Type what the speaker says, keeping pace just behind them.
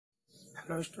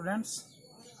Hello students,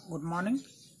 good morning.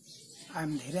 I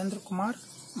am Dhirendra,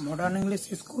 Modern English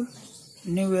School,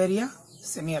 New Area,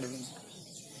 Senior Wing.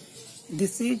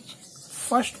 This is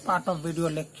first part of video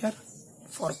lecture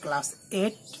for class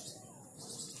 8,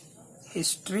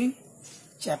 History,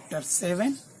 chapter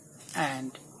 7,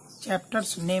 and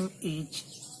chapter's name is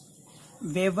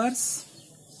Weavers,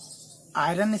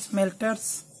 Iron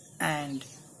Smelters and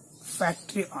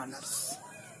Factory Owners.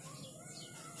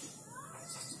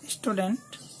 Student,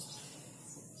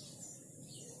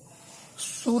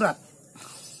 Surat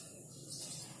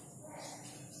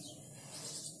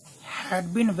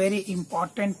had been very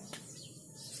important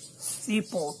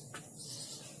seaport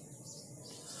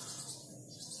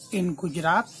in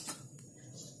Gujarat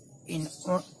in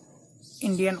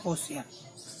Indian Ocean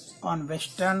on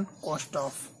western coast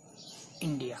of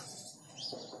India.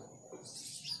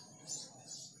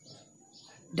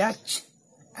 Dutch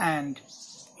and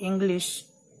English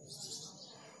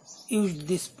used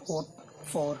this port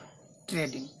for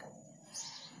trading.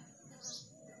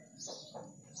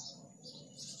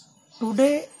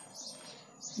 Today,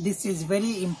 this is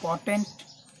very important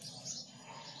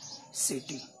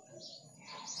city,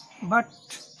 but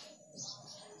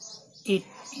in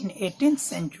 18th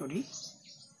century,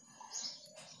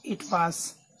 it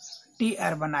was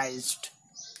de-urbanized.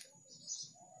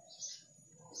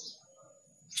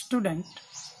 Student,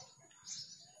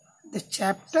 the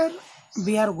chapter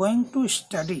we are going to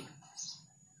study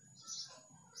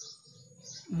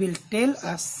will tell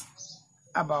us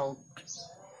about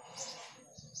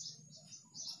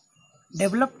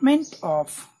development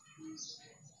of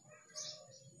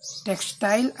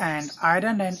textile and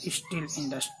iron and steel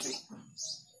industry.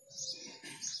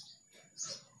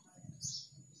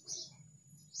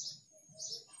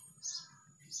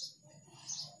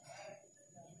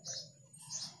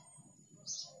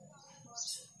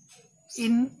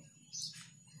 In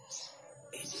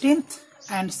 18th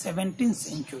and 17th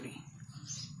century,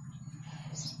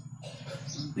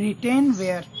 Britain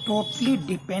were totally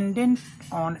dependent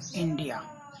on India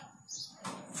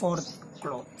for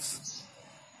clothes.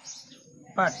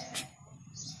 But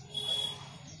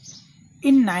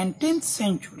in 19th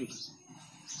century,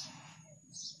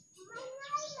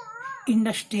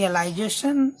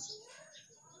 industrialization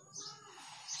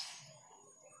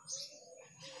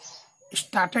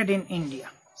started in India.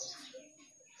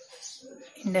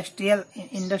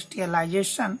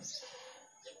 Industrialization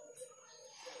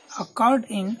occurred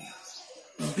in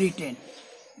Britain,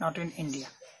 not in India.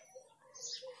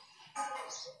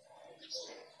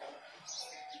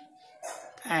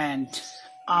 And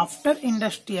after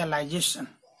industrialization,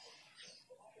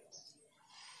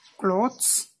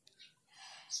 clothes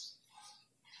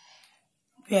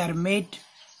were made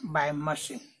by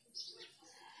machine.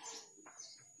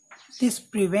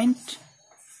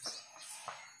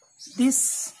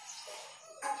 This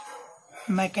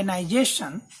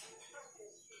mechanization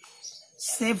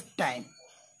saved time,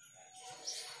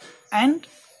 and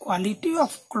quality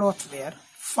of clothes were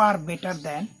far better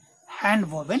than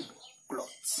hand-woven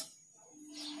clothes.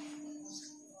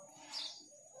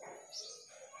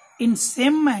 In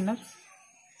same manner,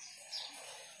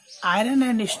 iron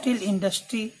and steel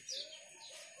industry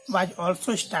was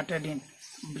also started in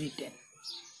Britain.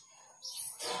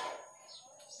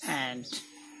 And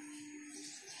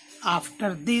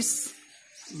after this,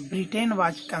 Britain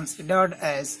was considered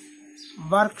as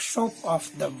workshop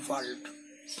of the world.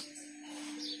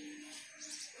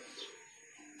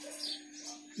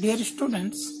 Dear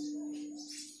students,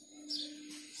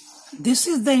 this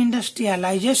is the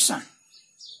industrialization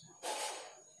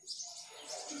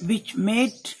which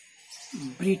made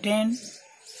Britain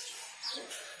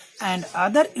and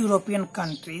other European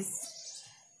countries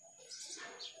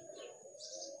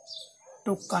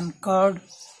to conquer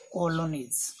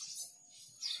colonies,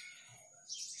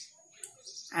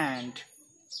 and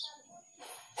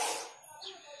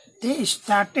they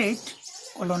started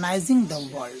colonizing the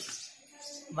world.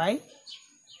 Why?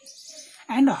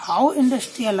 And how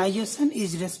industrialization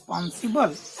is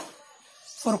responsible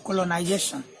for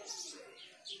colonization?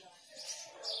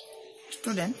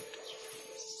 Student,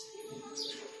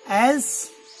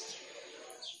 as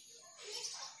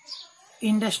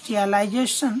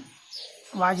industrialization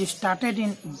was started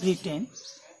in Britain,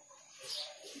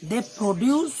 they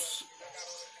produce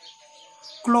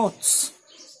clothes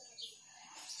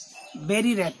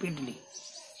very rapidly,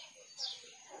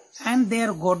 and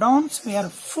their godowns were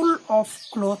full of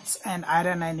clothes and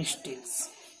iron and steels,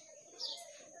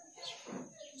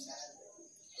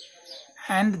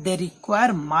 and they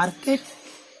require market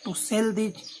to sell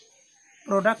these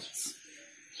products.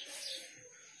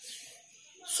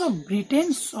 So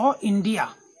Britain saw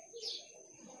India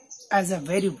as a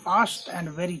very vast and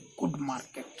very good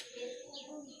market.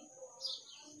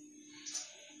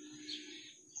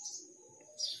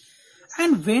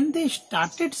 And when they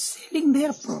started selling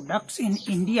their products in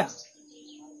India,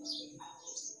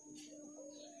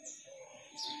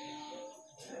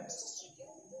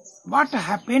 what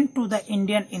happened to the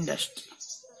Indian industry?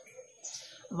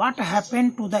 What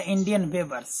happened to the Indian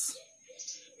weavers?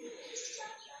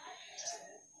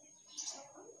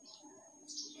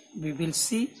 We will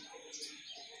see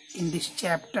in this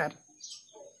chapter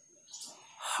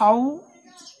how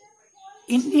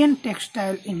Indian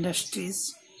textile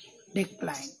industries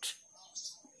declined,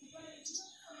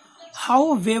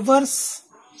 how weavers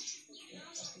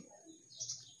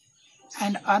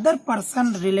and other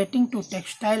persons relating to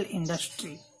textile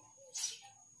industry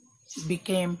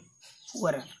became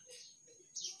poorer.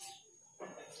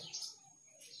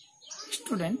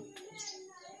 Student,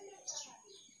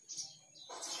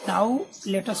 now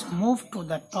let us move to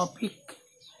the topic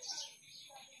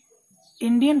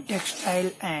Indian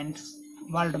textile and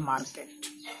world market.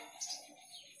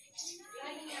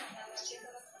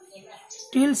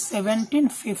 Till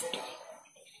 1750,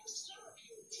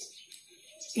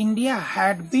 India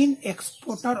had been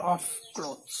exporter of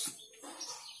clothes,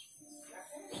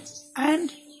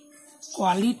 and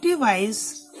quality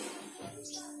wise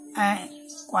as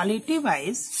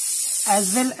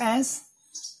well as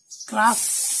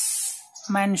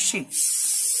craftsmanship,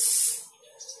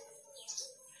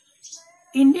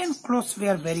 Indian clothes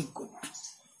were very good.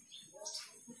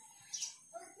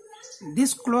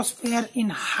 These clothes were in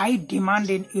high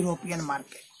demand in European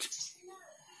market.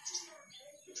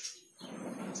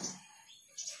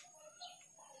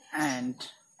 And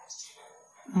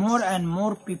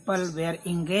more people were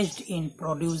engaged in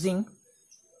producing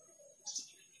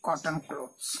cotton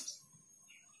clothes.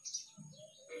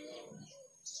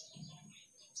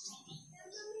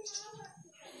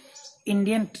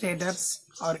 Indian traders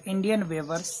or Indian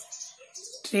weavers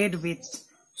trade with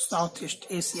Southeast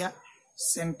Asia,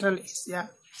 Central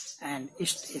Asia and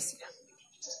East Asia.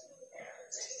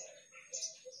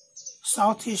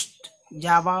 Southeast,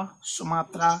 Java,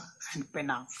 Sumatra and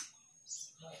Penang.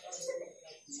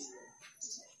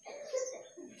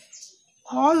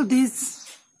 All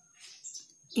this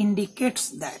indicates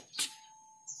that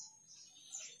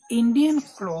Indian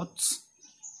clothes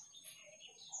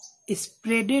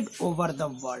spreaded over the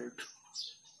world.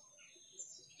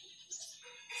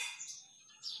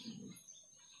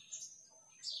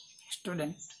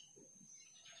 Student,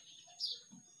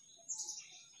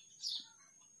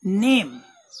 name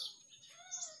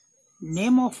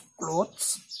of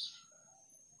clothes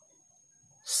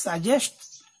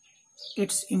suggests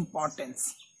its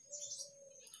importance,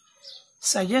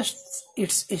 suggests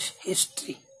its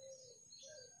history.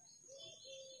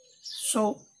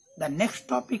 So the next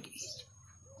topic is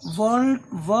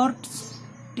words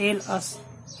tell us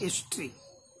history.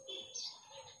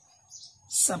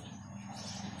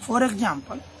 For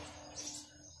example,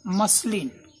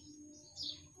 muslin.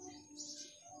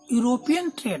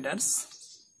 European traders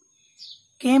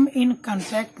came in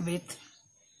contact with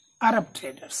Arab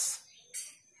traders,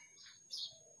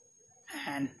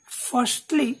 and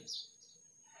firstly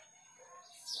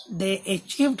they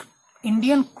achieved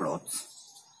Indian clothes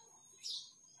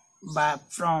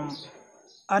from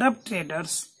Arab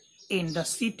traders in the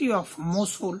city of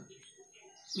Mosul,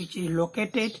 which is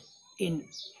located in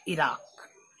Iraq.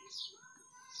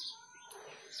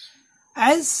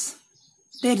 As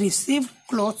they received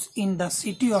clothes in the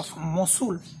city of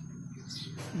Mosul,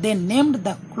 they named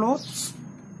the clothes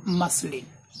muslin.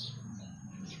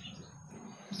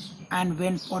 And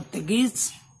when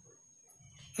Portuguese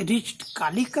reached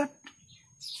Calicut,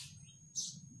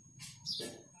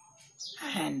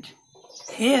 and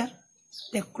here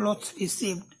the clothes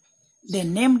received, they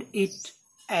named it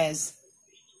as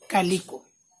calico.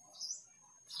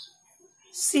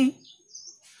 See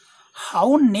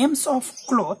how names of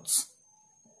clothes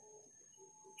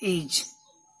is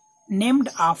named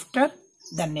after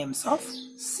the names of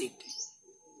city,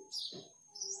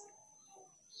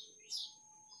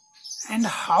 and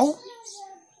how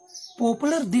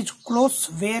popular these clothes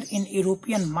were in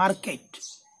European market.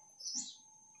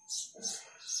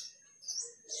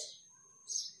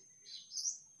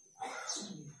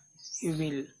 You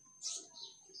will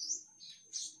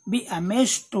be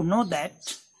amazed to know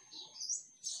that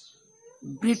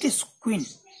British Queen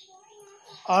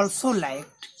also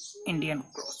liked Indian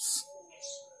clothes.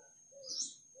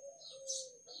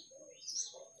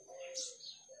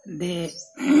 The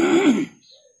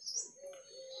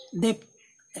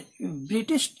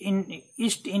British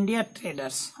East India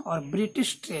traders or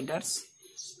British traders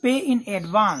pay in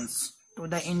advance to to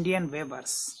the Indian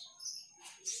weavers.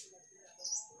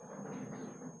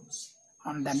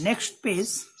 On the next page,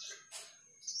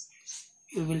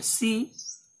 you will see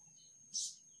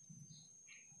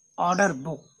order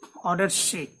book, order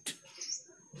sheet.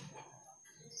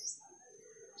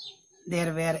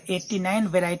 There were 89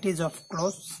 varieties of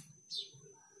clothes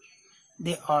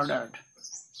they ordered.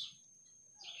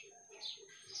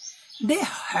 They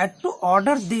had to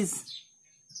order these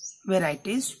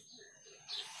varieties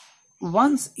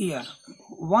one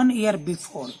year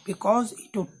before, because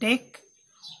it would take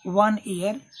 1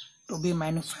 year to be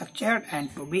manufactured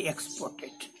and to be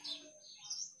exported.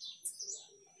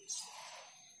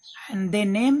 And they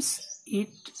names it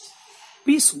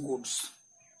piece goods.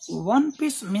 One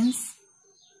piece means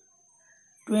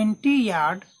 20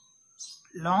 yard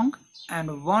long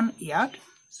and 1 yard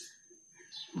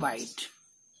wide.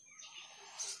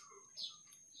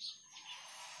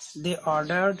 They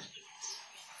ordered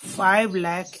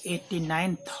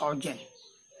 5,89,000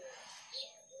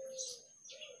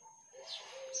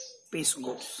 piece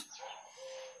goods.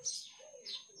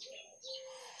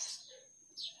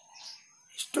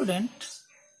 Student,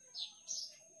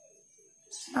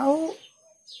 now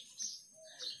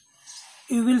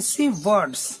you will see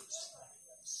words.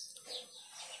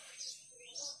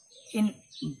 In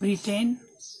Britain,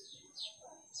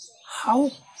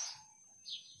 how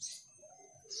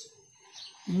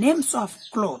names of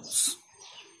clothes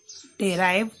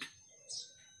derived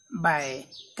by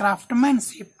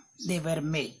craftsmanship they were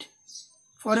made.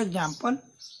 For example,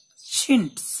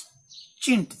 chintz,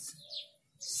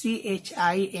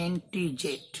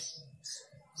 C-H-I-N-T-Z.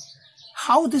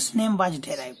 How this name was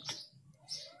derived?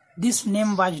 This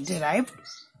name was derived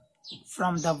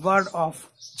from the word of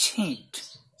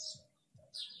chint.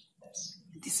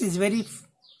 This is very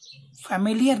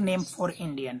familiar name for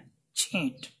Indian.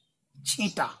 Chint,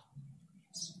 cheetah,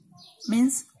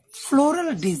 means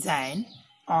floral design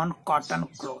on cotton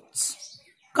clothes.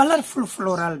 Colorful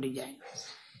floral design.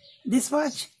 This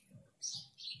was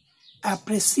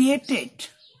appreciated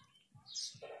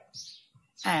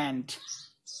and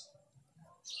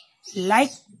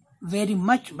liked very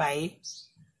much by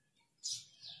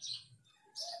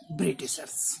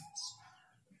Britishers.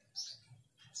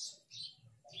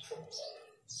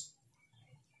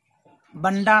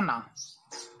 Bandana.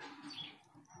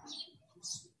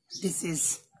 This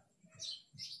is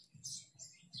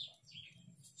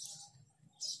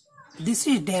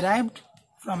derived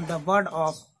from the word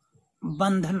of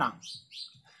bandhana.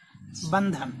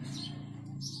 Bandhan.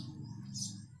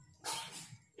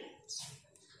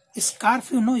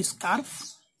 Scarf, you know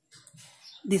scarf?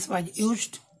 This was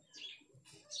used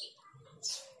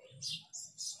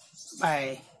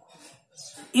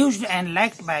and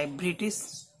liked by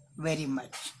British very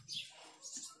much.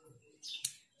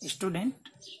 Student,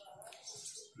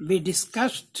 we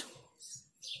discussed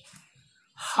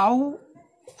how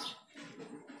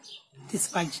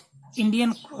this was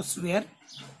Indian clothes were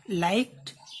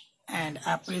liked and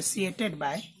appreciated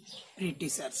by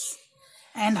Britishers,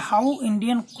 and how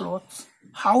Indian clothes,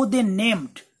 how they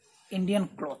named Indian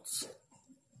clothes.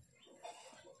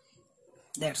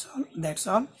 That's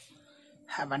all.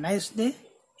 Have a nice day.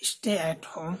 Stay at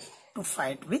home to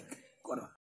fight with Corona.